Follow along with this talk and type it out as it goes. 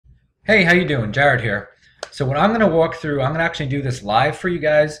Hey, how you doing? Jared here. So what I'm going to walk through, I'm going to actually do this live for you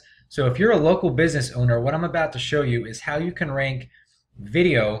guys. So if you're a local business owner, what I'm about to show you is how you can rank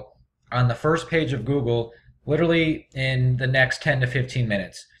video on the first page of Google literally in the next 10 to 15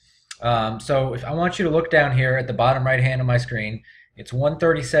 minutes. So if I want you to look down here at the bottom right hand of my screen, it's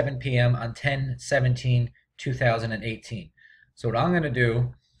 1:37 p.m. on 10/17/2018. So what I'm going to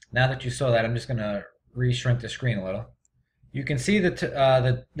do, now that you saw that, I'm just going to re-shrink the screen a little. You can see the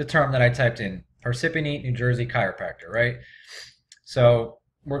term that I typed in, Parsippany, New Jersey chiropractor, right? So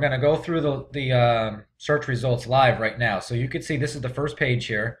we're going to go through the search results live right now. So you can see this is the first page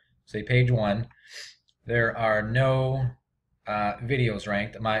here, say page one. There are no videos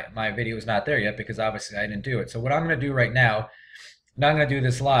ranked. My video is not there yet because obviously I didn't do it. So what I'm going to do right now, now I'm going to do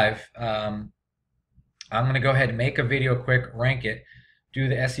this live. I'm going to go ahead and make a video quick, rank it, do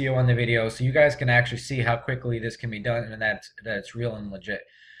the SEO on the video so you guys can actually see how quickly this can be done and that it's real and legit.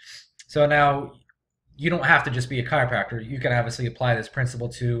 So now you don't have to just be a chiropractor. You can obviously apply this principle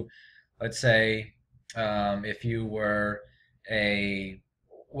to, let's say, if you were a,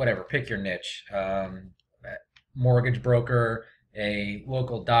 whatever, pick your niche, mortgage broker, a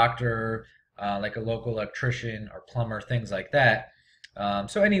local doctor, like a local electrician or plumber, things like that.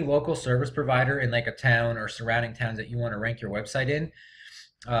 So any local service provider in like a town or surrounding towns that you want to rank your website in,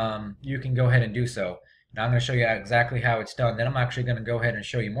 you can go ahead and do so. Now I'm going to show you exactly how it's done. Then I'm actually going to go ahead and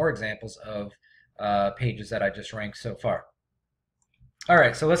show you more examples of pages that I just ranked so far. All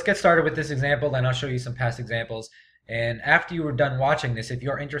right, so let's get started with this example, then I'll show you some past examples. And after you were done watching this, if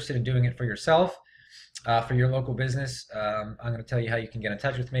you're interested in doing it for yourself, for your local business, I'm going to tell you how you can get in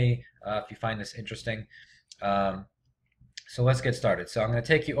touch with me if you find this interesting. So let's get started. So I'm going to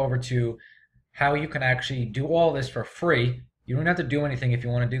take you over to how you can actually do all this for free. You don't have to do anything if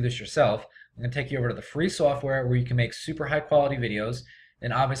you want to do this yourself. I'm going to take you over to the free software where you can make super high quality videos.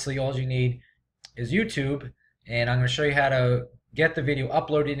 And obviously all you need is YouTube. And I'm going to show you how to get the video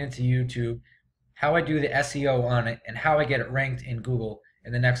uploaded into YouTube, how I do the SEO on it, and how I get it ranked in Google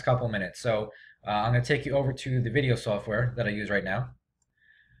in the next couple minutes. So I'm going to take you over to the video software that I use right now.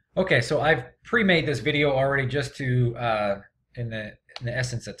 Okay, so I've pre-made this video already just to, in the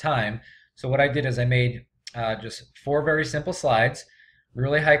essence of time. So what I did is I made just 4 very simple slides,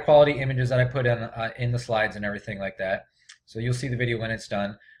 really high quality images that I put in the slides and everything like that. So you'll see the video when it's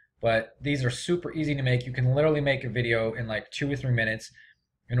done. But these are super easy to make. You can literally make a video in like 2 or 3 minutes.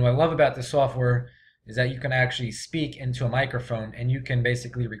 And what I love about this software is that you can actually speak into a microphone and you can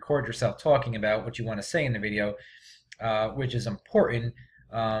basically record yourself talking about what you want to say in the video, which is important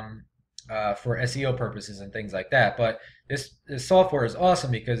for SEO purposes and things like that. But this software is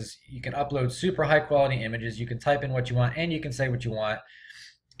awesome because you can upload super high quality images, you can type in what you want, and you can say what you want,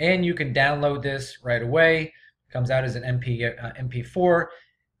 and you can download this right away. It comes out as an MP4.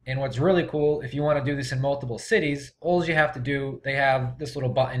 And what's really cool, if you want to do this in multiple cities, all you have to do, they have this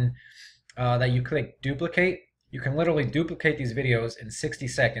little button that you click duplicate. You can literally duplicate these videos in 60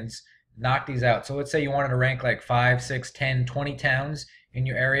 seconds, knock these out. So let's say you wanted to rank like 5, 6, 10, 20 towns in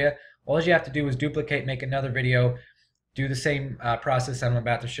your area. All you have to do is duplicate, make another video, do the same process I'm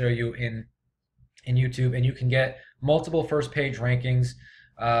about to show you in YouTube, and you can get multiple first page rankings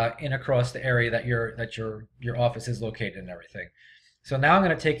in across the area that your office is located and everything. So now I'm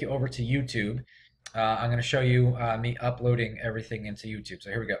going to take you over to YouTube. I'm going to show you me uploading everything into YouTube.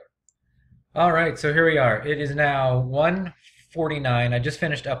 So here we go. All right, so here we are. It is now 1:49. I just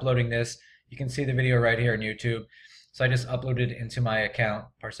finished uploading this. You can see the video right here on YouTube. So I just uploaded it into my account,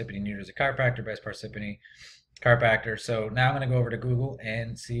 Parsippany New Jersey Chiropractor, Best Parsippany Chiropractor. So now I'm going to go over to Google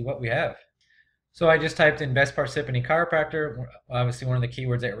and see what we have. So I just typed in Best Parsippany Chiropractor, obviously one of the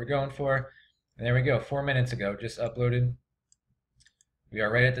keywords that we're going for. And there we go, 4 minutes ago, just uploaded. We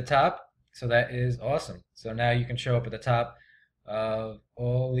are right at the top, so that is awesome. So now you can show up at the top of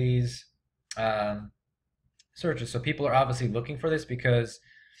all these searches. So people are obviously looking for this because,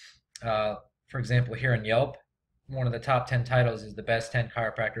 for example, here in Yelp, one of the top 10 titles is the best 10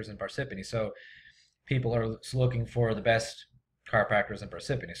 chiropractors in Parsippany. So people are looking for the best chiropractors in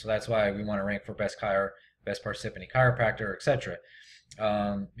Parsippany. So that's why we want to rank for best Parsippany chiropractor, etc.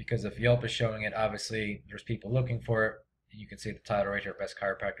 Because if Yelp is showing it, obviously there's people looking for it. You can see the title right here, Best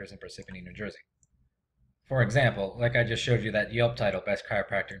Chiropractors in Parsippany, New Jersey. For example, like I just showed you that Yelp title, Best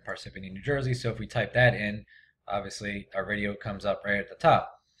Chiropractor in Parsippany, New Jersey. So if we type that in, obviously our video comes up right at the top.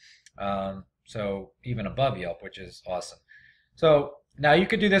 So even above Yelp, which is awesome. So now you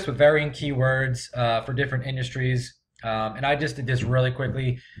could do this with varying keywords for different industries. And I just did this really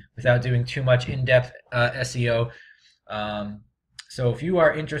quickly without doing too much in-depth SEO. So if you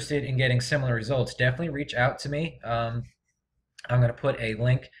are interested in getting similar results, definitely reach out to me. I'm going to put a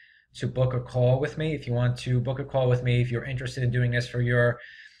link to book a call with me. If you want to book a call with me, if you're interested in doing this for your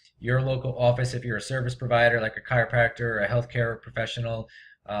local office, if you're a service provider like a chiropractor, a healthcare professional,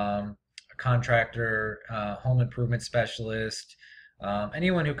 a contractor, home improvement specialist,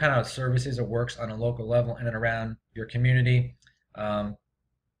 anyone who kind of services or works on a local level in and around your community,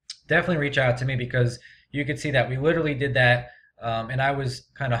 definitely reach out to me, because you could see that we literally did that, and I was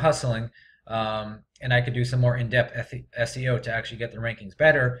kind of hustling, and I could do some more in-depth SEO to actually get the rankings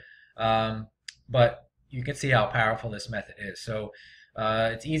better. But you can see how powerful this method is. So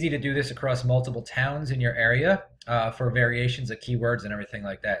it's easy to do this across multiple towns in your area for variations of keywords and everything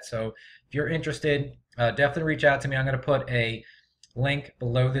like that. So if you're interested, definitely reach out to me. I'm going to put a link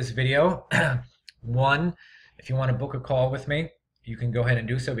below this video. One, if you want to book a call with me, you can go ahead and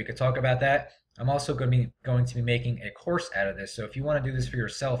do so. We could talk about that. I'm also going to be making a course out of this. So if you want to do this for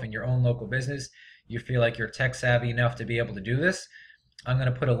yourself in your own local business, you feel like you're tech savvy enough to be able to do this, I'm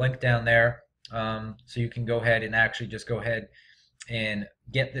going to put a link down there, so you can go ahead and actually just go ahead and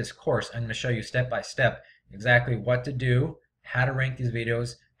get this course. I'm going to show you step by step exactly what to do, how to rank these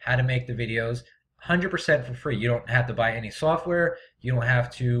videos, how to make the videos, 100% for free. You don't have to buy any software. You don't have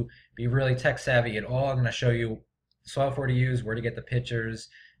to be really tech savvy at all. I'm going to show you software to use, where to get the pictures,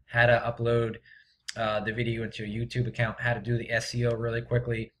 how to upload the video into a YouTube account, how to do the SEO really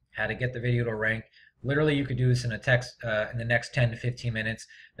quickly, how to get the video to rank. Literally, you could do this in in the next 10 to 15 minutes.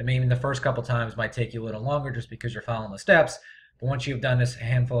 And maybe the first couple times might take you a little longer just because you're following the steps. But once you've done this a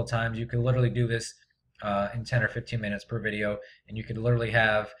handful of times, you can literally do this in 10 or 15 minutes per video, and you could literally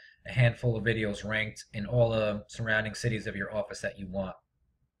have a handful of videos ranked in all the surrounding cities of your office that you want.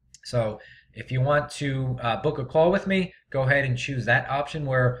 So if you want to book a call with me, go ahead and choose that option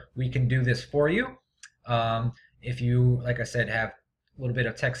where we can do this for you. If you, like I said, have a little bit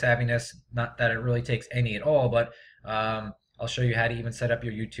of tech savviness, not that it really takes any at all, but I'll show you how to even set up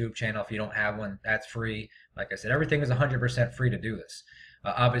your YouTube channel if you don't have one. That's free. Like I said, everything is 100% free to do this.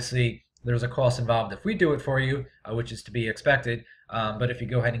 Obviously, there's a cost involved if we do it for you, which is to be expected. But if you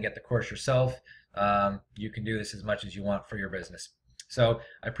go ahead and get the course yourself, you can do this as much as you want for your business. So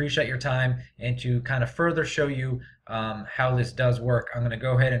I appreciate your time, and to kind of further show you how this does work, I'm going to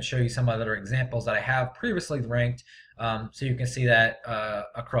go ahead and show you some other examples that I have previously ranked, so you can see that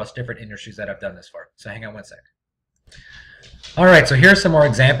across different industries that I've done this for. So hang on one sec. All right, so here's some more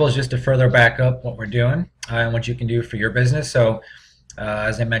examples just to further back up what we're doing and what you can do for your business. So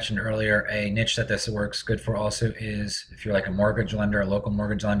as I mentioned earlier, a niche that this works good for also is if you're like a mortgage lender, a local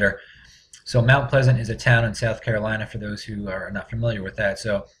mortgage lender. So Mount Pleasant is a town in South Carolina, for those who are not familiar with that.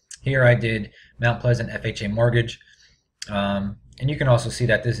 So here I did Mount Pleasant FHA mortgage. And you can also see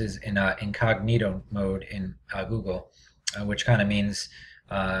that this is in incognito mode in Google, which kind of means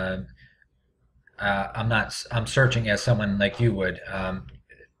I'm searching as someone like you would.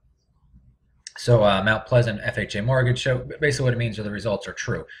 So Mount Pleasant FHA mortgage. So basically what it means are the results are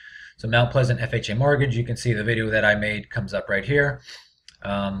true. So Mount Pleasant FHA mortgage, you can see the video that I made comes up right here.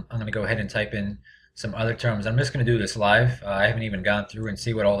 I'm going to go ahead and type in some other terms. I'm just going to do this live. I haven't even gone through and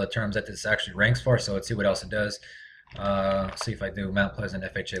see what all the terms that this actually ranks for, so let's see what else it does. See if I do Mount Pleasant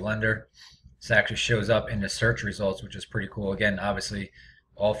FHA lender. This actually shows up in the search results, which is pretty cool. Again, obviously,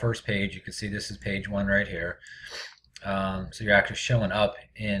 all first page. You can see this is page 1 right here. So you're actually showing up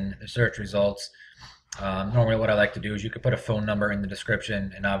in the search results. Normally what I like to do is you could put a phone number in the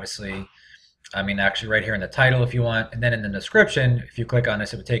description, and obviously, I mean, actually right here in the title if you want, and then in the description, if you click on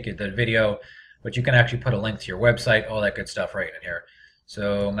this, it would take you to the video, but you can actually put a link to your website, all that good stuff right in here.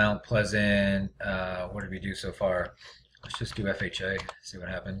 So Mount Pleasant, what did we do so far? Let's just do FHA, see what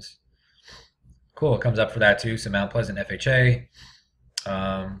happens. Cool, it comes up for that too. So Mount Pleasant FHA.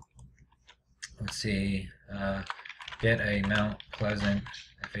 Let's see, get a Mount Pleasant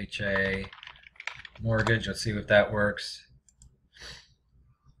FHA mortgage. Let's see if that works.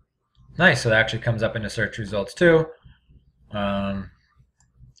 Nice, so that actually comes up in the search results too. Mount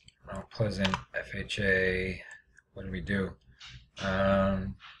Pleasant FHA, what did we do?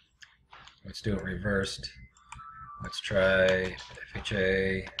 Let's do it reversed. Let's try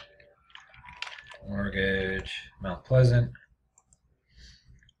FHA mortgage, Mount Pleasant.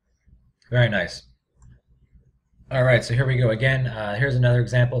 Very nice. All right, so here we go again. Here's another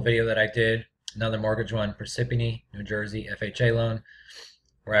example video that I did, another mortgage one, Parsippany, New Jersey, FHA loan.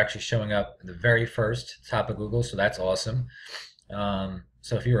 We're actually showing up the very first top of Google, so that's awesome.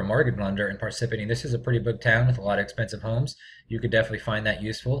 So if you're a mortgage lender in Parsippany, this is a pretty big town with a lot of expensive homes. You could definitely find that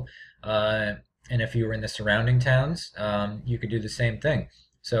useful. And if you were in the surrounding towns, you could do the same thing.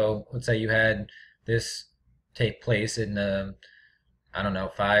 So let's say you had this take place in the, I don't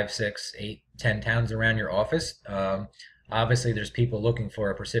know, 5, 6, 8, 10 towns around your office. Obviously, there's people looking for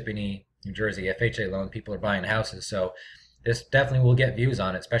a Parsippany, New Jersey FHA loan. People are buying houses, so this definitely will get views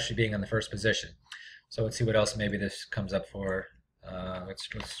on it, especially being on the first position. So let's see what else maybe this comes up for. Let's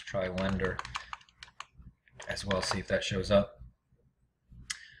try lender as well, see if that shows up.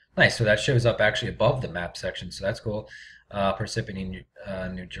 Nice, so that shows up actually above the map section, so that's cool. Parsippany,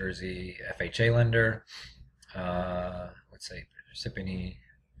 New Jersey FHA lender. Let's say Parsippany.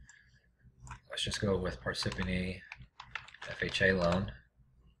 Let's just go with Parsippany FHA loan.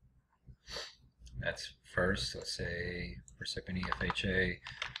 That's first. Let's say Parsippany FHA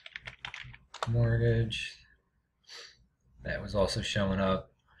mortgage. That was also showing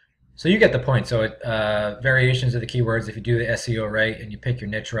up. So you get the point. So it, variations of the keywords, if you do the SEO right and you pick your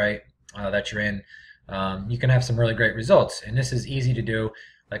niche right that you're in, you can have some really great results. And this is easy to do.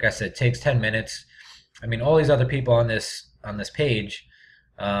 Like I said, it takes 10 minutes. I mean, all these other people on this page,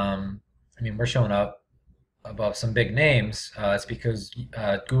 I mean, we're showing up above some big names. It's because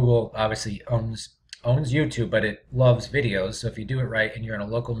Google obviously owns YouTube, but it loves videos. So if you do it right and you're in a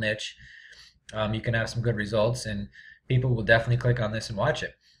local niche, you can have some good results, and people will definitely click on this and watch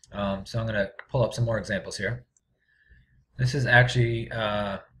it. So I'm going to pull up some more examples here. This is actually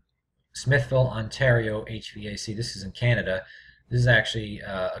Smithville, Ontario HVAC. This is in Canada. This is actually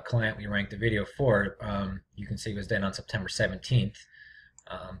a client we ranked a video for. You can see it was done on September 17th.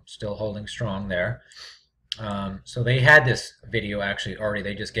 Still holding strong there. So they had this video actually already.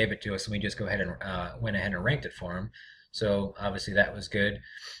 They just gave it to us, and we just went ahead and ranked it for them. So obviously that was good.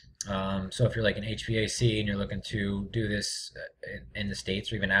 So if you're like an HVAC and you're looking to do this in the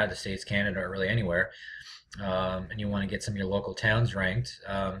States or even out of the States, Canada, or really anywhere, and you want to get some of your local towns ranked,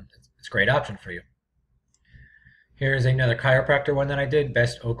 it's a great option for you. Here's another chiropractor one that I did,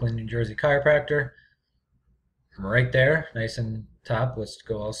 Best Oakland, New Jersey Chiropractor. Right there, nice and top. Let's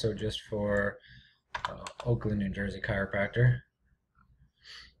go also just for Oakland, New Jersey Chiropractor.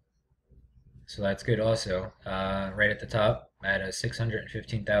 So that's good also. Right at the top, at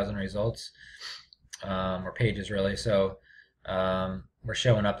 615,000 results, or pages really. So we're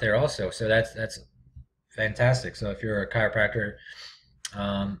showing up there also. So that's fantastic. So if you're a chiropractor,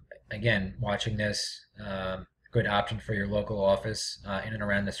 again, watching this, good option for your local office in and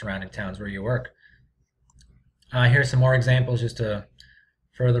around the surrounding towns where you work. Here's some more examples just to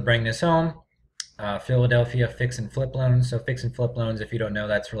further bring this home. Philadelphia fix and flip loans. So fix and flip loans, if you don't know,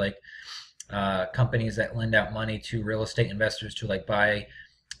 that's for like companies that lend out money to real estate investors to like buy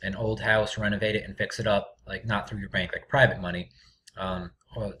an old house, renovate it, and fix it up, like not through your bank, like private money, or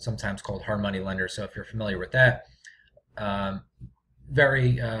sometimes called hard money lenders. So if you're familiar with that,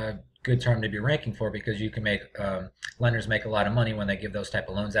 very good term to be ranking for, because you can make lenders make a lot of money when they give those type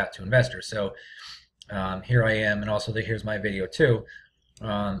of loans out to investors. So here I am, and also here's my video too.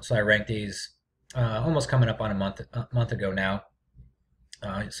 So I ranked these almost coming up on a month ago now.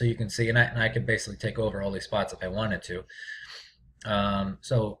 So you can see, and I could basically take over all these spots if I wanted to.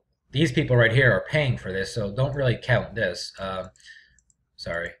 So these people right here are paying for this, so don't really count this.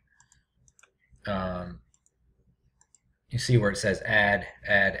 Sorry. You see where it says add.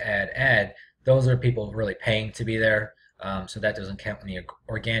 Those are people really paying to be there. So that doesn't count in the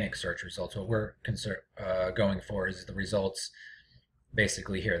organic search results. What we're going for is the results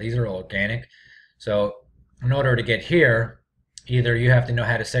basically here. These are all organic. So in order to get here, either you have to know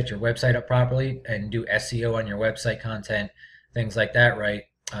how to set your website up properly and do SEO on your website content, things like that, right,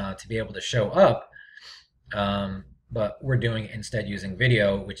 to be able to show up. But we're doing it instead using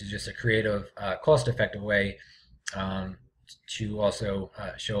video, which is just a creative, cost-effective way to also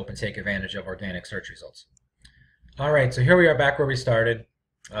show up and take advantage of organic search results. All right, so here we are back where we started.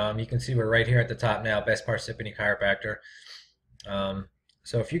 You can see we're right here at the top now, Best Parsippany Chiropractor.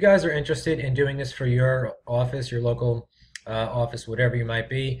 So if you guys are interested in doing this for your office, your local office, whatever you might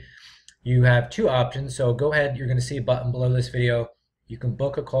be, you have two options. So go ahead, you're going to see a button below this video. You can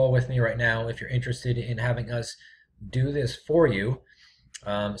book a call with me right now if you're interested in having us do this for you.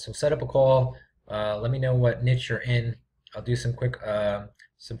 So set up a call. Let me know what niche you're in. I'll do some quick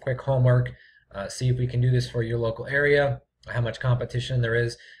homework. See if we can do this for your local area, how much competition there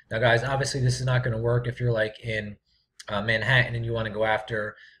is. Now guys, obviously this is not going to work if you're like in Manhattan and you want to go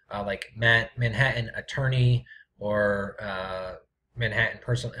after like Manhattan attorney or Manhattan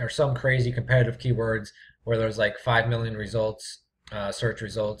person, or some crazy competitive keywords where there's like 5 million results, search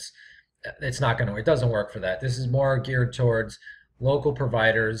results. It's not going to work. It doesn't work for that. This is more geared towards local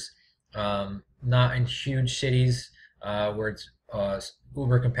providers, not in huge cities where it's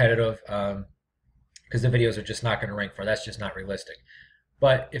uber competitive, because the videos are just not going to rank for. That's just not realistic.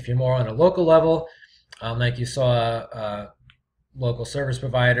 But if you're more on a local level, like you saw, local service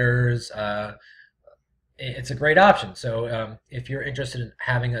providers, it's a great option. So if you're interested in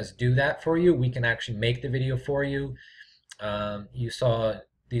having us do that for you, we can actually make the video for you. You saw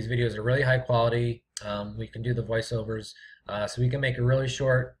these videos are really high quality. We can do the voiceovers, so we can make a really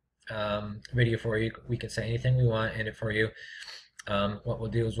short video for you. We can say anything we want in it for you. What we'll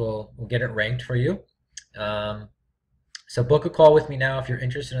do is we'll get it ranked for you. So book a call with me now if you're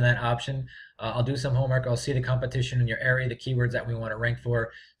interested in that option. I'll do some homework. I'll see the competition in your area, the keywords that we want to rank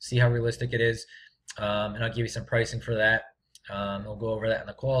for, see how realistic it is, and I'll give you some pricing for that. We'll go over that in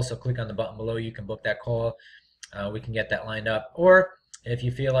the call, so click on the button below. You can book that call. We can get that lined up. Or if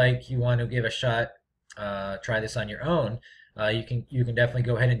you feel like you want to give a shot, try this on your own, you can definitely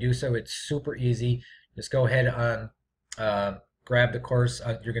go ahead and do so. It's super easy. Just go ahead on grab the course.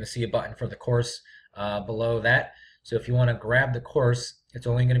 You're going to see a button for the course below that. So if you want to grab the course, it's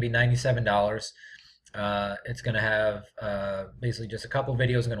only going to be $97. It's going to have basically just a couple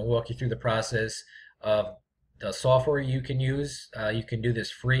videos. I'm going to walk you through the process of the software you can use. You can do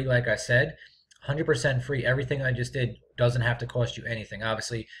this free, like I said, 100% free. Everything I just did doesn't have to cost you anything,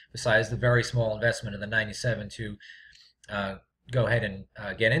 obviously, besides the very small investment of the $97 to go ahead and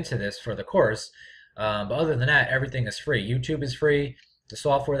get into this for the course. But other than that, everything is free. YouTube is free. The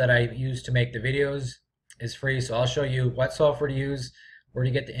software that I use to make the videos is free. So I'll show you what software to use, where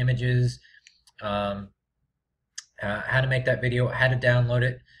to get the images, how to make that video, how to download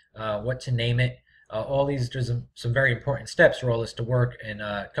it, what to name it. All these, there's some very important steps for all this to work and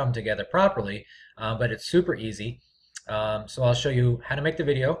come together properly, but it's super easy. So I'll show you how to make the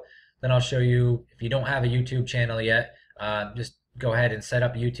video. Then I'll show you, if you don't have a YouTube channel yet, just go ahead and set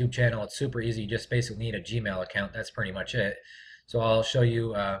up a YouTube channel. It's super easy. You just basically need a Gmail account. That's pretty much it. So I'll show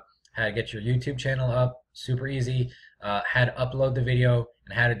you how to get your YouTube channel up. Super easy. How to upload the video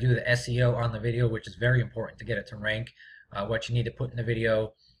and how to do the SEO on the video, which is very important to get it to rank. What you need to put in the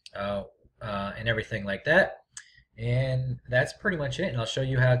video and everything like that. And that's pretty much it. And I'll show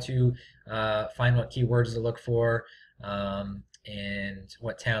you how to find what keywords to look for and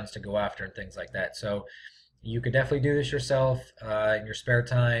what towns to go after and things like that. So you could definitely do this yourself in your spare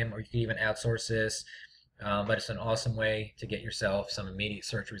time, or you could even outsource this. But it's an awesome way to get yourself some immediate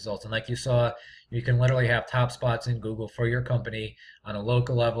search results. And like you saw, you can literally have top spots in Google for your company on a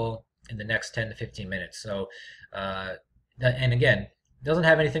local level in the next 10 to 15 minutes. So, and again, it doesn't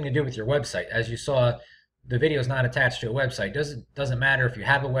have anything to do with your website. As you saw, the video is not attached to a website. Doesn't matter if you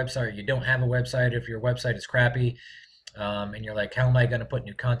have a website or you don't have a website. If your website is crappy, and you're like, how am I going to put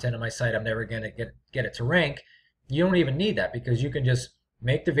new content on my site? I'm never going to get it to rank. You don't even need that, because you can just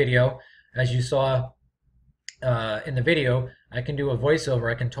make the video. As you saw in the video, I can do a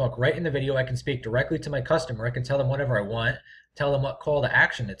voiceover. I can talk right in the video. I can speak directly to my customer. I can tell them whatever I want, tell them what call to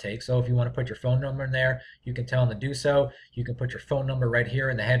action to take. So if you want to put your phone number in there, you can tell them to do so. You can put your phone number right here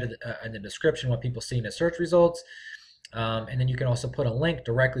in the head of in the description, what people see in the search results. And then you can also put a link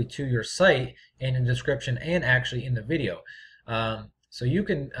directly to your site in the description and actually in the video. So you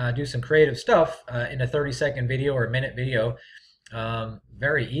can do some creative stuff in a 30-second video or a minute video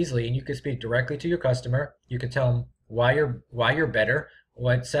very easily, and you can speak directly to your customer. You can tell them why you're better,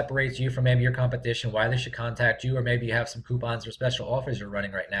 what separates you from maybe your competition, why they should contact you, or maybe you have some coupons or special offers you're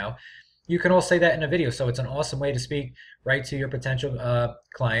running right now. You can all say that in a video. So it's an awesome way to speak right to your potential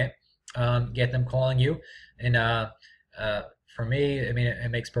client, get them calling you. And for me, I mean,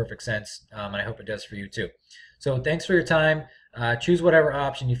 it makes perfect sense, and I hope it does for you too. So thanks for your time. Choose whatever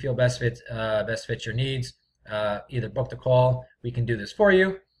option you feel best fits your needs. Either book the call, we can do this for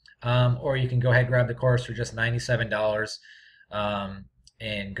you, or you can go ahead and grab the course for just $97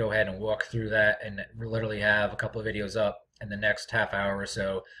 and go ahead and walk through that and literally have a couple of videos up in the next half hour or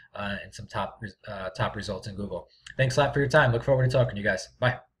so and some top results in Google. Thanks a lot for your time. Look forward to talking to you guys.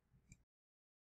 Bye.